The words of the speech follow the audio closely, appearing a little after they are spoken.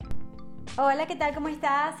Hola, ¿qué tal? ¿Cómo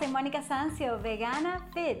estás? Soy Mónica Sancio, Vegana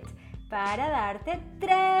Fit, para darte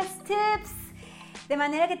 3 tips de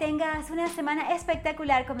manera que tengas una semana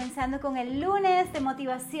espectacular, comenzando con el lunes de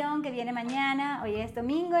motivación que viene mañana. Hoy es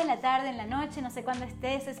domingo, en la tarde, en la noche, no sé cuándo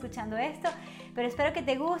estés escuchando esto, pero espero que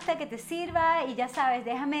te guste, que te sirva y ya sabes,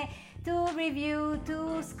 déjame tu review,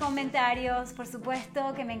 tus comentarios, por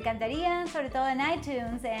supuesto, que me encantarían, sobre todo en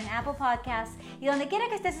iTunes, en Apple Podcasts y donde quiera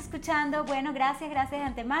que estés escuchando. Bueno, gracias de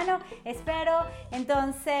antemano. Espero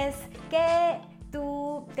entonces que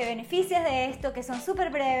tú te beneficies de esto, que son súper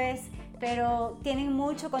breves, pero tienen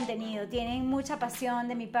mucho contenido, tienen mucha pasión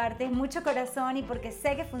de mi parte, mucho corazón y porque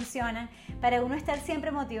sé que funcionan para uno estar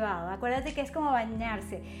siempre motivado. Acuérdate que es como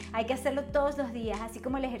bañarse, hay que hacerlo todos los días, así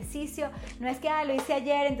como el ejercicio. No es que lo hice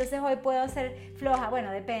ayer, entonces hoy puedo ser floja.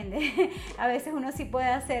 Bueno, depende. A veces uno sí puede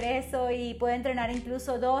hacer eso y puede entrenar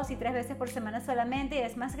incluso 2 y 3 veces por semana solamente y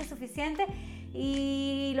es más que suficiente.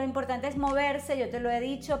 Y lo importante es moverse, yo te lo he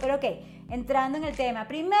dicho, pero ok, entrando en el tema,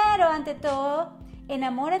 primero, ante todo,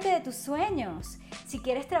 enamórate de tus sueños. Si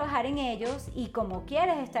quieres trabajar en ellos y como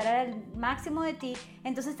quieres estar al máximo de ti,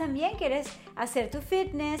 entonces también quieres hacer tu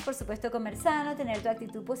fitness, por supuesto comer sano, tener tu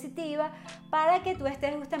actitud positiva para que tú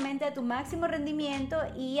estés justamente a tu máximo rendimiento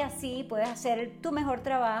y así puedas hacer tu mejor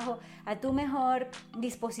trabajo, a tu mejor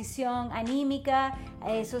disposición anímica.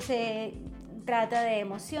 Eso se trata de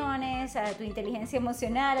emociones, a tu inteligencia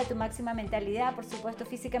emocional, a tu máxima mentalidad, por supuesto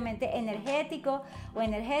físicamente energético o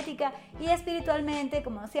energética y espiritualmente,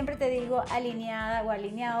 como siempre te digo, alineada o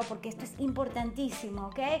alineado, porque esto es importantísimo,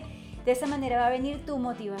 ¿ok? De esa manera va a venir tu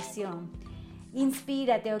motivación.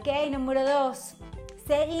 Inspírate, ¿ok? Número 2.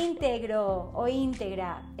 Sé íntegro o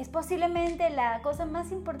íntegra. Es posiblemente la cosa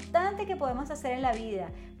más importante que podemos hacer en la vida,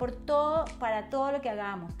 para todo lo que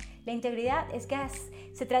hagamos. La integridad es que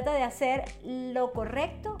se trata de hacer lo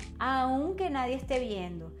correcto aunque nadie esté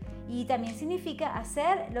viendo. Y también significa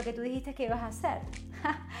hacer lo que tú dijiste que ibas a hacer.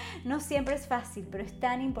 No siempre es fácil, pero es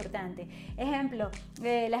tan importante. Ejemplo,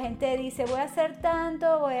 la gente dice, voy a hacer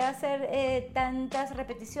tanto, voy a hacer tantas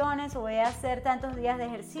repeticiones o voy a hacer tantos días de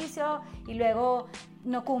ejercicio y luego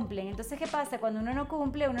no cumplen. Entonces, ¿qué pasa? Cuando uno no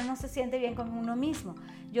cumple, uno no se siente bien con uno mismo.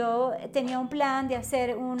 Yo tenía un plan de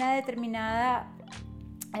hacer una determinada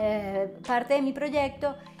parte de mi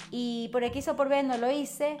proyecto y por X o por B no lo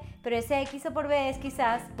hice, pero ese X o por B es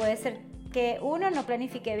quizás, puede ser que uno, no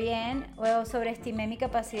planifique bien o sobreestimé mi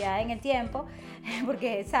capacidad en el tiempo,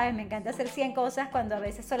 porque, ¿sabes? Me encanta hacer 100 cosas cuando a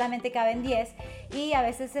veces solamente caben 10 y a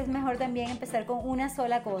veces es mejor también empezar con una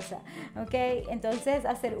sola cosa, ¿ok? Entonces,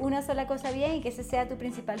 hacer una sola cosa bien y que ese sea tu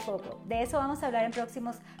principal foco. De eso vamos a hablar en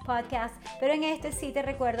próximos podcasts, pero en este sí te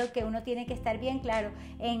recuerdo que uno tiene que estar bien claro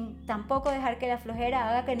en tampoco dejar que la flojera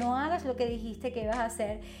haga que no hagas lo que dijiste que ibas a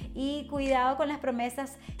hacer y cuidado con las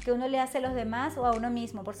promesas que uno le hace a los demás o a uno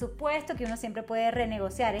mismo. Por supuesto que uno siempre puede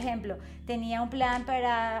renegociar. Ejemplo, tenía un plan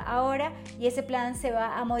para ahora y ese plan se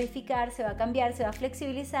va a modificar, se va a cambiar, se va a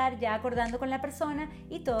flexibilizar, ya acordando con la persona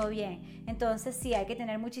y todo bien. Entonces sí, hay que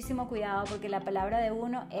tener muchísimo cuidado porque la palabra de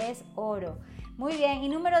uno es oro. Muy bien, y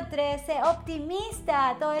número 13,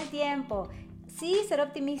 optimista todo el tiempo. Sí, ser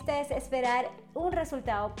optimista es esperar un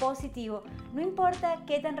resultado positivo. No importa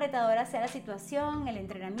qué tan retadora sea la situación, el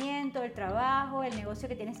entrenamiento, el trabajo, el negocio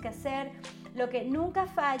que tienes que hacer, lo que nunca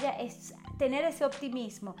falla es tener ese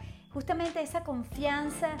optimismo, justamente esa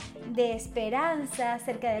confianza de esperanza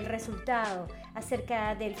acerca del resultado,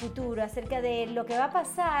 acerca del futuro, acerca de lo que va a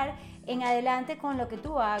pasar en adelante con lo que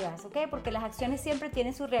tú hagas, ¿ok? Porque las acciones siempre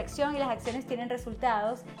tienen su reacción y las acciones tienen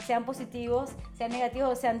resultados, sean positivos, sean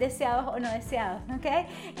negativos, sean deseados o no deseados, ¿ok?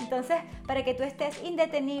 Entonces, para que tú estés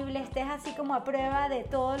indetenible, estés así como a prueba de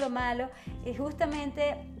todo lo malo, y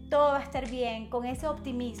justamente todo va a estar bien, con ese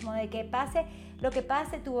optimismo de que pase lo que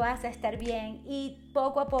pase, tú vas a estar bien y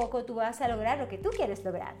poco a poco tú vas a lograr lo que tú quieres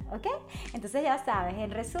lograr, ¿ok? Entonces ya sabes, en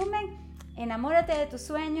resumen, enamórate de tus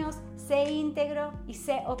sueños, sé íntegro y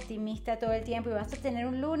sé optimista todo el tiempo y vas a tener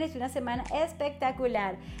un lunes y una semana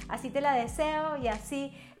espectacular. Así te la deseo y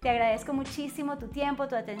así te agradezco muchísimo tu tiempo,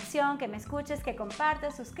 tu atención, que me escuches, que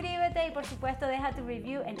compartas, suscríbete y por supuesto deja tu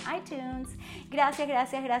review en iTunes. Gracias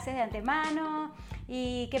de antemano.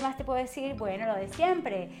 ¿Y qué más te puedo decir? Bueno, lo de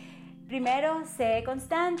siempre. Primero, sé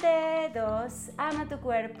constante. 2, ama tu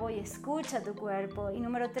cuerpo y escucha tu cuerpo. Y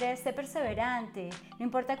número 3, sé perseverante. No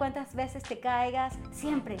importa cuántas veces te caigas,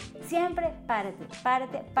 siempre,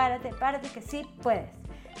 párate, que sí puedes.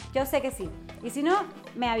 Yo sé que sí. Y si no,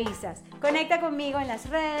 me avisas. Conecta conmigo en las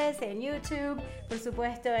redes, en YouTube, por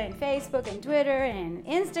supuesto en Facebook, en Twitter, en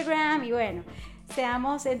Instagram y bueno,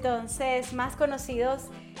 seamos entonces más conocidos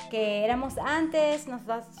que éramos antes, nos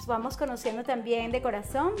vamos conociendo también de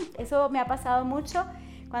corazón. Eso me ha pasado mucho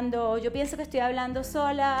cuando yo pienso que estoy hablando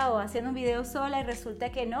sola o haciendo un video sola y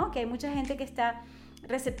resulta que no, que hay mucha gente que está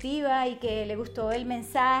receptiva y que le gustó el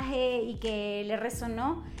mensaje y que le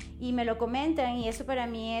resonó y me lo comentan, y eso para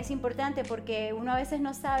mí es importante porque uno a veces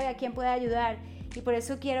no sabe a quién puede ayudar, y por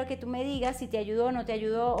eso quiero que tú me digas si te ayudó o no te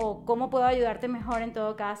ayudó o cómo puedo ayudarte mejor. En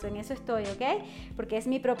todo caso, en eso estoy, ¿ok? Porque es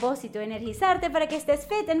mi propósito, energizarte para que estés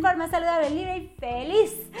fit, en forma saludable, libre y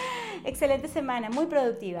feliz. Excelente semana, muy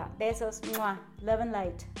productiva. Besos, ¡mua! Love and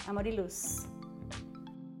light, amor y luz.